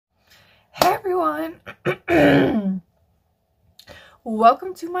Hey everyone,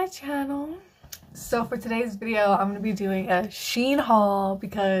 welcome to my channel. So for today's video, I'm going to be doing a Shein haul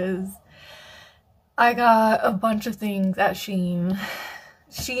because I got a bunch of things at Shein,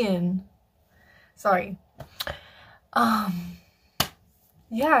 sorry.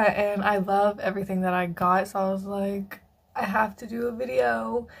 Yeah, and I love everything that I got, so I was like, I have to do a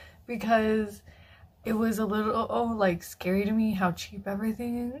video because it was a little like scary to me how cheap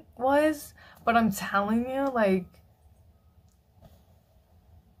everything was, but I'm telling you, like,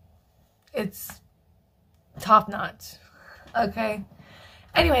 it's top notch. Okay,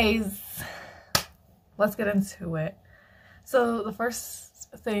 anyways, let's get into it. So the first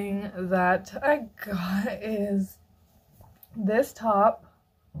thing that I got is this top.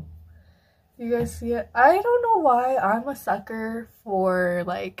 You guys see it? I don't know why I'm a sucker for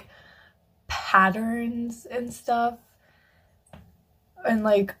like patterns and stuff and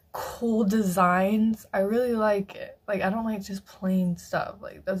like cool designs. I really like it. Like, I don't like just plain stuff.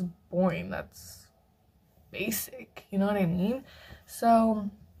 Like, that's boring, that's basic, you know what I mean? So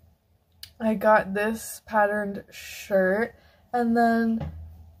I got this patterned shirt, and then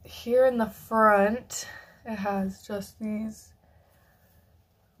here in the front it has just these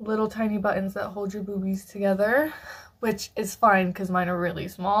little tiny buttons that hold your boobies together, which is fine because mine are really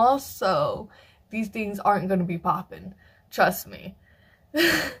small, so these things aren't going to be popping, trust me.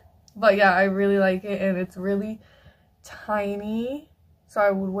 But yeah, I really like it, and it's really tiny, so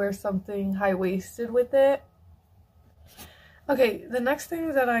I would wear something high-waisted with it. Okay, the next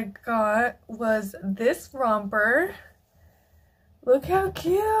thing that I got was this romper. Look how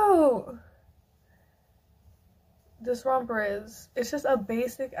cute this romper is. It's just a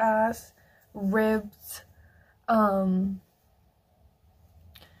basic ass ribbed romper.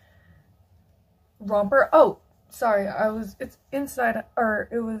 Oh, sorry, it's inside, or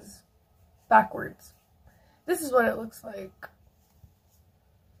it was backwards. This is what it looks like.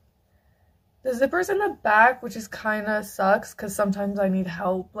 The zipper's in the back, which is kind of sucks because sometimes I need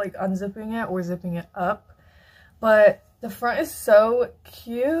help like unzipping it or zipping it up, but the front is so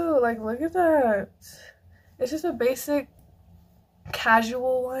cute. Like, look at that. It's just a basic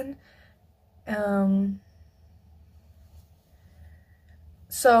casual one.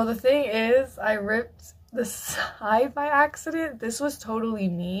 So the thing is, I ripped the side by accident. This was totally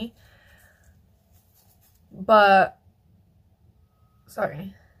me, but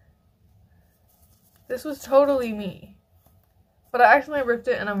sorry, this was totally me, but I accidentally ripped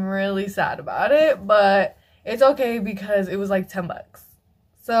it and I'm really sad about it, but it's okay because it was like 10 bucks.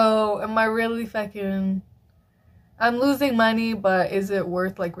 So am I really fucking, I'm losing money, but is it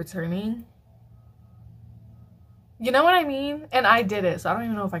worth like returning? You know what I mean? And I did it, so I don't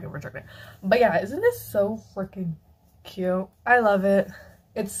even know if I can return it. But yeah, isn't this so freaking cute? I love it.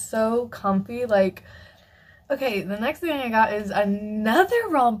 It's so comfy. Like, okay, the next thing I got is another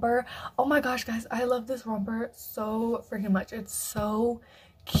romper. Oh my gosh, guys, I love this romper so freaking much. It's so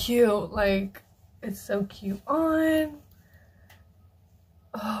cute. Like, it's so cute on.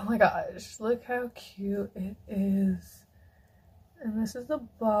 Oh my gosh, look how cute it is. And this is the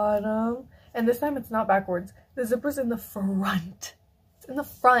bottom, and this time it's not backwards. The zipper's in the front. It's in the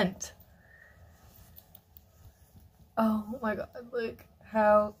front. Oh my god, look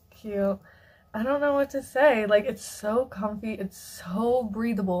how cute. I don't know what to say. Like, it's so comfy, it's so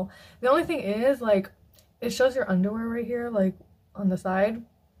breathable. The only thing is, like, it shows your underwear right here, like on the side.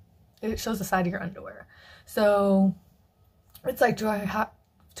 It shows the side of your underwear. So it's like, do I have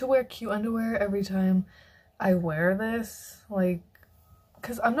to wear cute underwear every time I wear this? Like,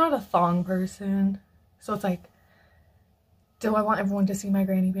 because I'm not a thong person, so it's like, do I want everyone to see my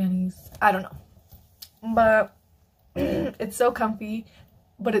granny panties? I don't know, but it's so comfy,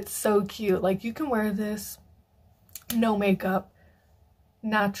 but it's so cute. Like, you can wear this no makeup,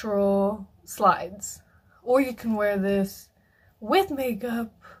 natural slides, or you can wear this with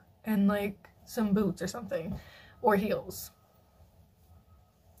makeup and like some boots or something, or heels.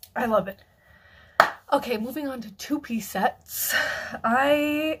 I love it. Okay, moving on to two-piece sets.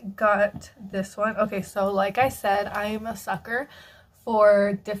 I got this one. Okay, so like I said, I am a sucker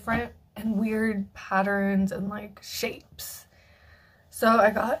for different and weird patterns and like shapes. So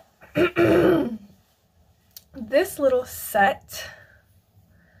I got this little set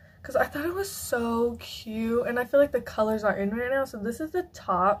because I thought it was so cute, and I feel like the colors are in right now. So this is the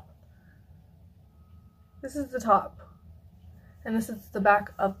top. This is the top. And this is the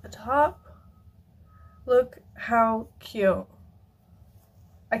back of the top. Look how cute.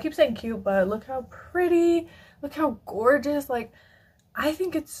 I keep saying cute, but look how pretty. Look how gorgeous. Like, I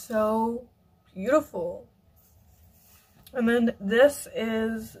think it's so beautiful. And then this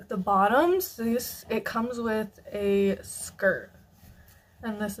is the bottoms. It comes with a skirt.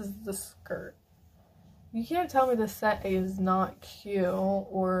 And this is the skirt. You can't tell me the set is not cute,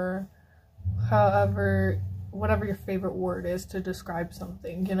 or however, whatever your favorite word is to describe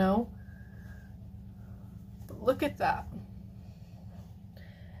something, you know? But look at that.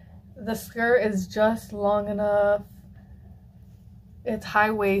 The skirt is just long enough. It's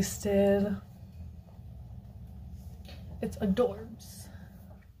high-waisted. It's adorbs.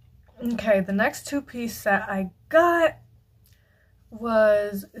 Okay, the next two-piece set I got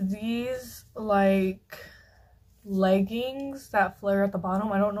was these like leggings that flare at the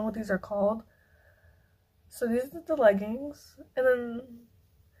bottom. I don't know what these are called. So these are the leggings, and then,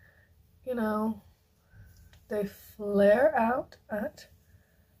 you know, they flare out at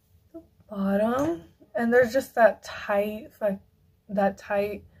the bottom, and there's just that tight, like that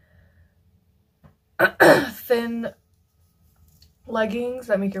tight thin leggings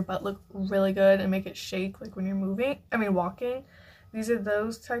that make your butt look really good and make it shake like when you're walking. These are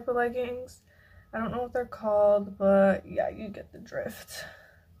those type of leggings. I don't know what they're called, but yeah, you get the drift.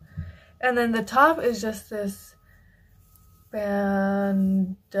 And then the top is just this bandeau.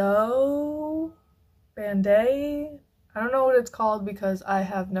 I don't know what it's called because I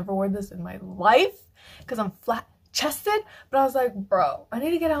have never worn this in my life because I'm flat chested, but I was like, bro, I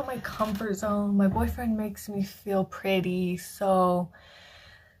need to get out my comfort zone. My boyfriend makes me feel pretty, so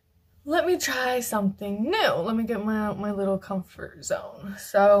let me try something new. Let me get my little comfort zone.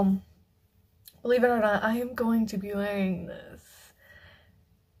 So believe it or not, I am going to be wearing this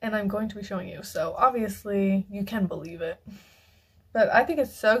and I'm going to be showing you, so obviously you can believe it. But I think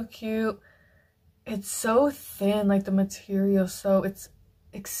it's so cute. It's so thin, like the material, so it's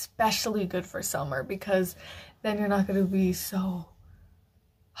especially good for summer because then you're not going to be so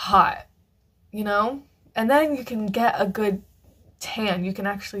hot, you know? And then you can get a good tan. You can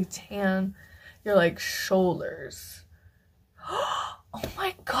actually tan your like shoulders. Oh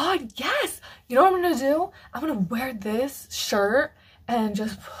my god, yes! You know what I'm going to do? I'm going to wear this shirt and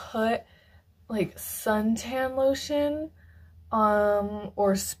just put like suntan lotion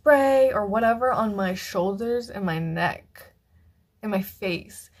or spray or whatever on my shoulders and my neck and my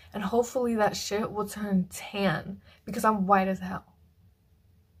face, and hopefully that shit will turn tan because I'm white as hell.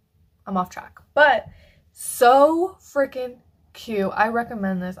 I'm off track, but so freaking cute. I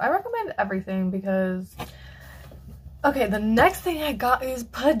recommend this. I recommend everything because, okay, the next thing I got is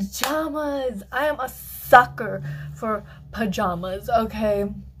pajamas. I am a sucker for pajamas, okay?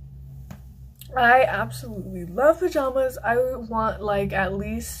 I absolutely love pajamas. I want like at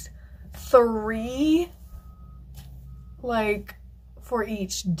least 3 like for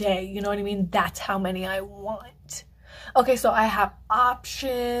each day, you know what I mean? That's how many I want. Okay, so I have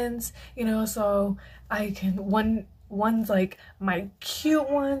options, you know, so I can, one's like my cute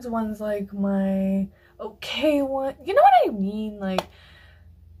ones, one's like my okay one, you know what I mean? Like,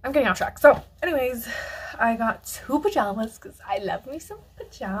 I'm getting off track. So anyways, I got 2 pajamas because I love me some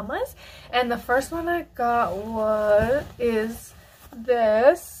pajamas, and the first one I got is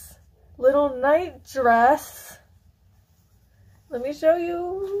this little night dress. Let me show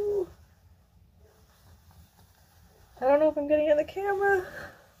you. I don't know if I'm getting in the camera,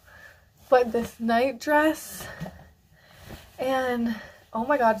 but this night dress, and oh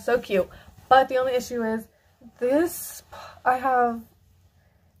my god, so cute. But the only issue is this, I have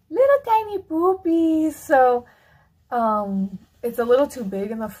little tiny boobies, so it's a little too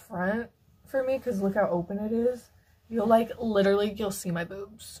big in the front for me because look how open it is. You'll like literally, you'll see my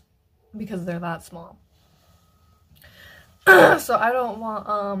boobs because they're that small. So I don't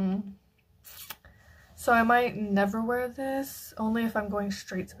want, so I might never wear this, only if I'm going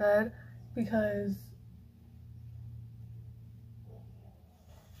straight to bed, because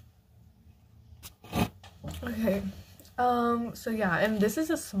okay, so yeah, and this is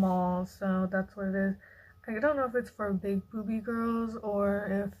a small, so that's what it is. I don't know if it's for big booby girls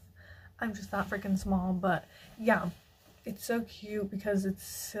or if I'm just that freaking small, but yeah, it's so cute because it's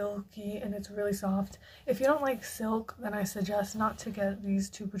silky and it's really soft. If you don't like silk, then I suggest not to get these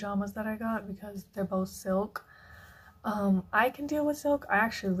 2 pajamas that I got because they're both silk. I can deal with silk. I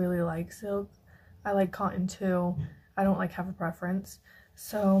actually really like silk. I like cotton too. I don't like have a preference.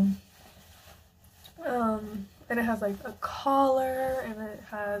 So, and it has like a collar and it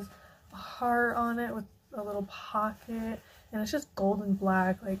has a heart on it with a little pocket, and it's just gold and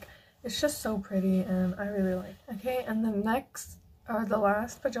black. Like, it's just so pretty and I really like it. Okay, and the next, or the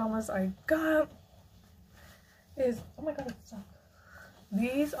last pajamas I got is, oh my god, it's stuck.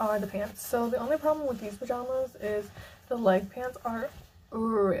 These are the pants. So the only problem with these pajamas is the leg pants are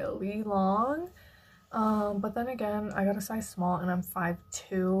really long. But then again, I got a size small and I'm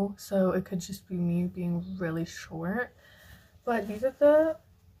 5'2", so it could just be me being really short. But these are the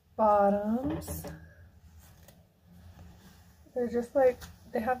bottoms. They're just like,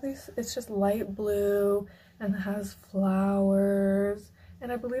 they have these, it's just light blue and it has flowers,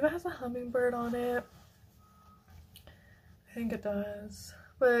 and I believe it has a hummingbird on it. I think it does.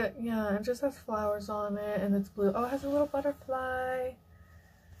 But yeah, it just has flowers on it and it's blue. Oh, it has a little butterfly.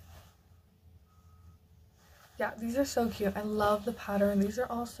 Yeah, these are so cute. I love the pattern. These are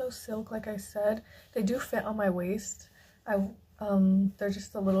also silk, like I said. They do fit on my waist. They're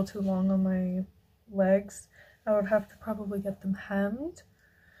just a little too long on my legs. I would have to probably get them hemmed.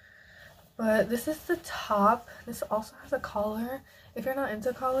 But this is the top. This also has a collar. If you're not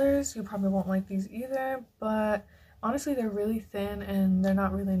into collars, you probably won't like these either. But honestly, they're really thin and they're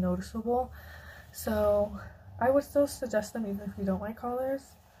not really noticeable. So I would still suggest them even if you don't like collars.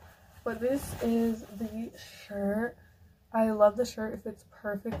 But this is the shirt. I love the shirt. It fits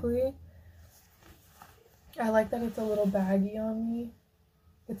perfectly. I like that it's a little baggy on me.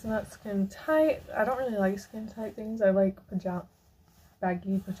 It's not skin tight. I don't really like skin tight things. I like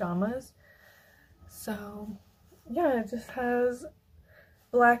baggy pajamas. So yeah, it just has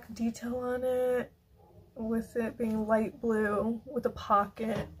black detail on it with it being light blue with a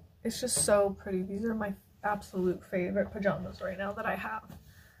pocket. It's just so pretty. These are my absolute favorite pajamas right now that I have.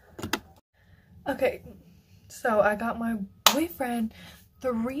 Okay, so I got my boyfriend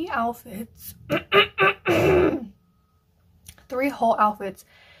 3 outfits, 3 whole outfits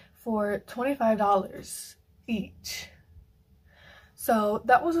for $25 each. So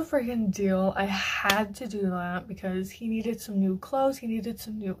that was a freaking deal. I had to do that because he needed some new clothes, he needed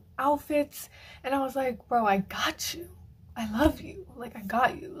some new outfits, and I was like, bro, I got you. I love you. Like, I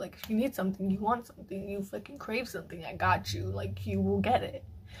got you. Like, if you need something, you want something, you fucking crave something, I got you. Like, you will get it.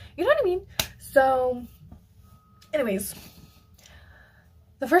 You know what I mean? So, anyways,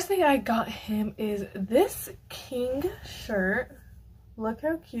 the first thing I got him is this king shirt. Look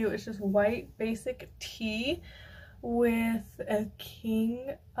how cute. It's just white basic tee with a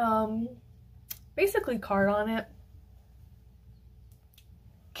king, basically card on it.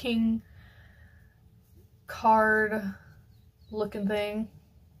 King card looking thing.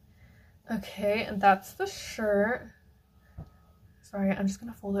 Okay, and that's the shirt. Sorry, I'm just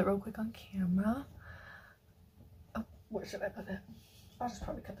gonna fold it real quick on camera. Oh, where should I put it? I'll just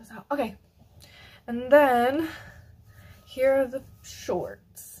probably cut this out. Okay, and then here are the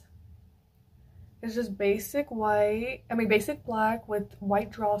shorts. It's just basic black with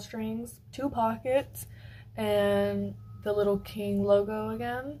white drawstrings, 2 pockets, and the little king logo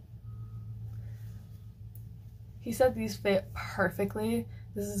again. He said these fit perfectly.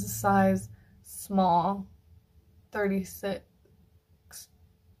 This is a size small, 36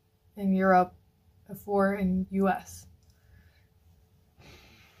 in Europe, a 4 in US.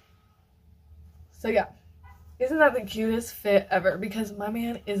 So yeah, isn't that the cutest fit ever? Because my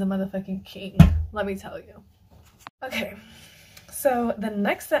man is a motherfucking king, let me tell you. Okay, so the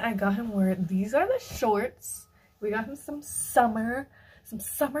next set I got him were, these are the shorts. We got him some summer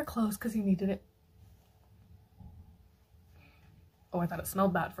clothes because he needed it. Oh, I thought it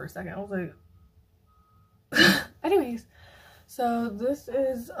smelled bad for a second. I was like, anyways, so this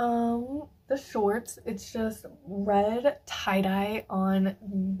is the shorts. It's just red tie-dye on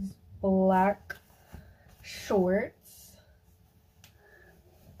these black shorts,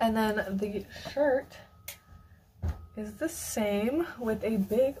 and then the shirt is the same with a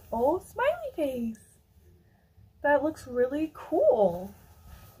big old smiley face. That looks really cool.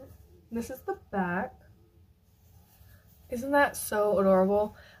 This is the back. Isn't that so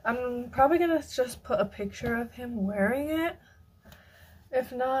adorable? I'm probably gonna just put a picture of him wearing it.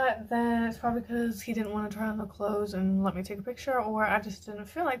 If not, then it's probably because he didn't want to try on the clothes and let me take a picture, or I just didn't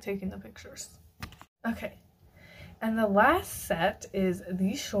feel like taking the pictures. Okay, and the last set is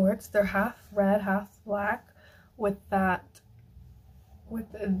these shorts. They're half red, half black, with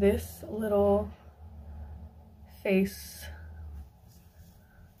this little face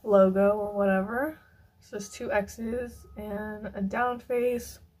logo or whatever. So it's 2 X's and a down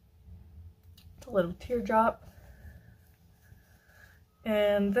face, a little teardrop.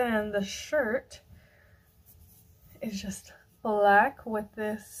 And then the shirt is just black with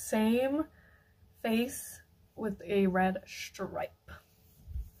this same face with a red stripe.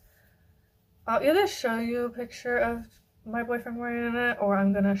 I'll either show you a picture of my boyfriend wearing it, or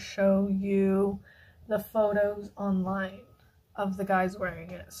I'm gonna show you the photos online of the guys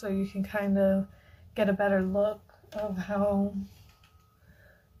wearing it, so you can kind of get a better look of how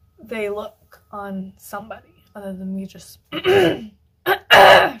they look on somebody other than me just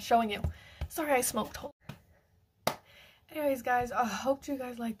showing you. Sorry, I smoked. Anyways, guys, I hope you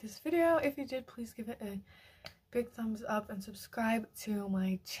guys liked this video. If you did, please give it a big thumbs up and subscribe to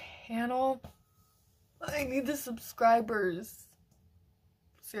my channel. I need the subscribers.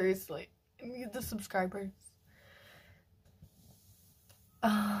 Seriously, I need the subscribers.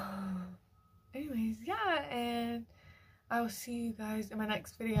 Anyways, yeah, and I will see you guys in my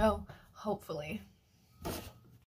next video, hopefully.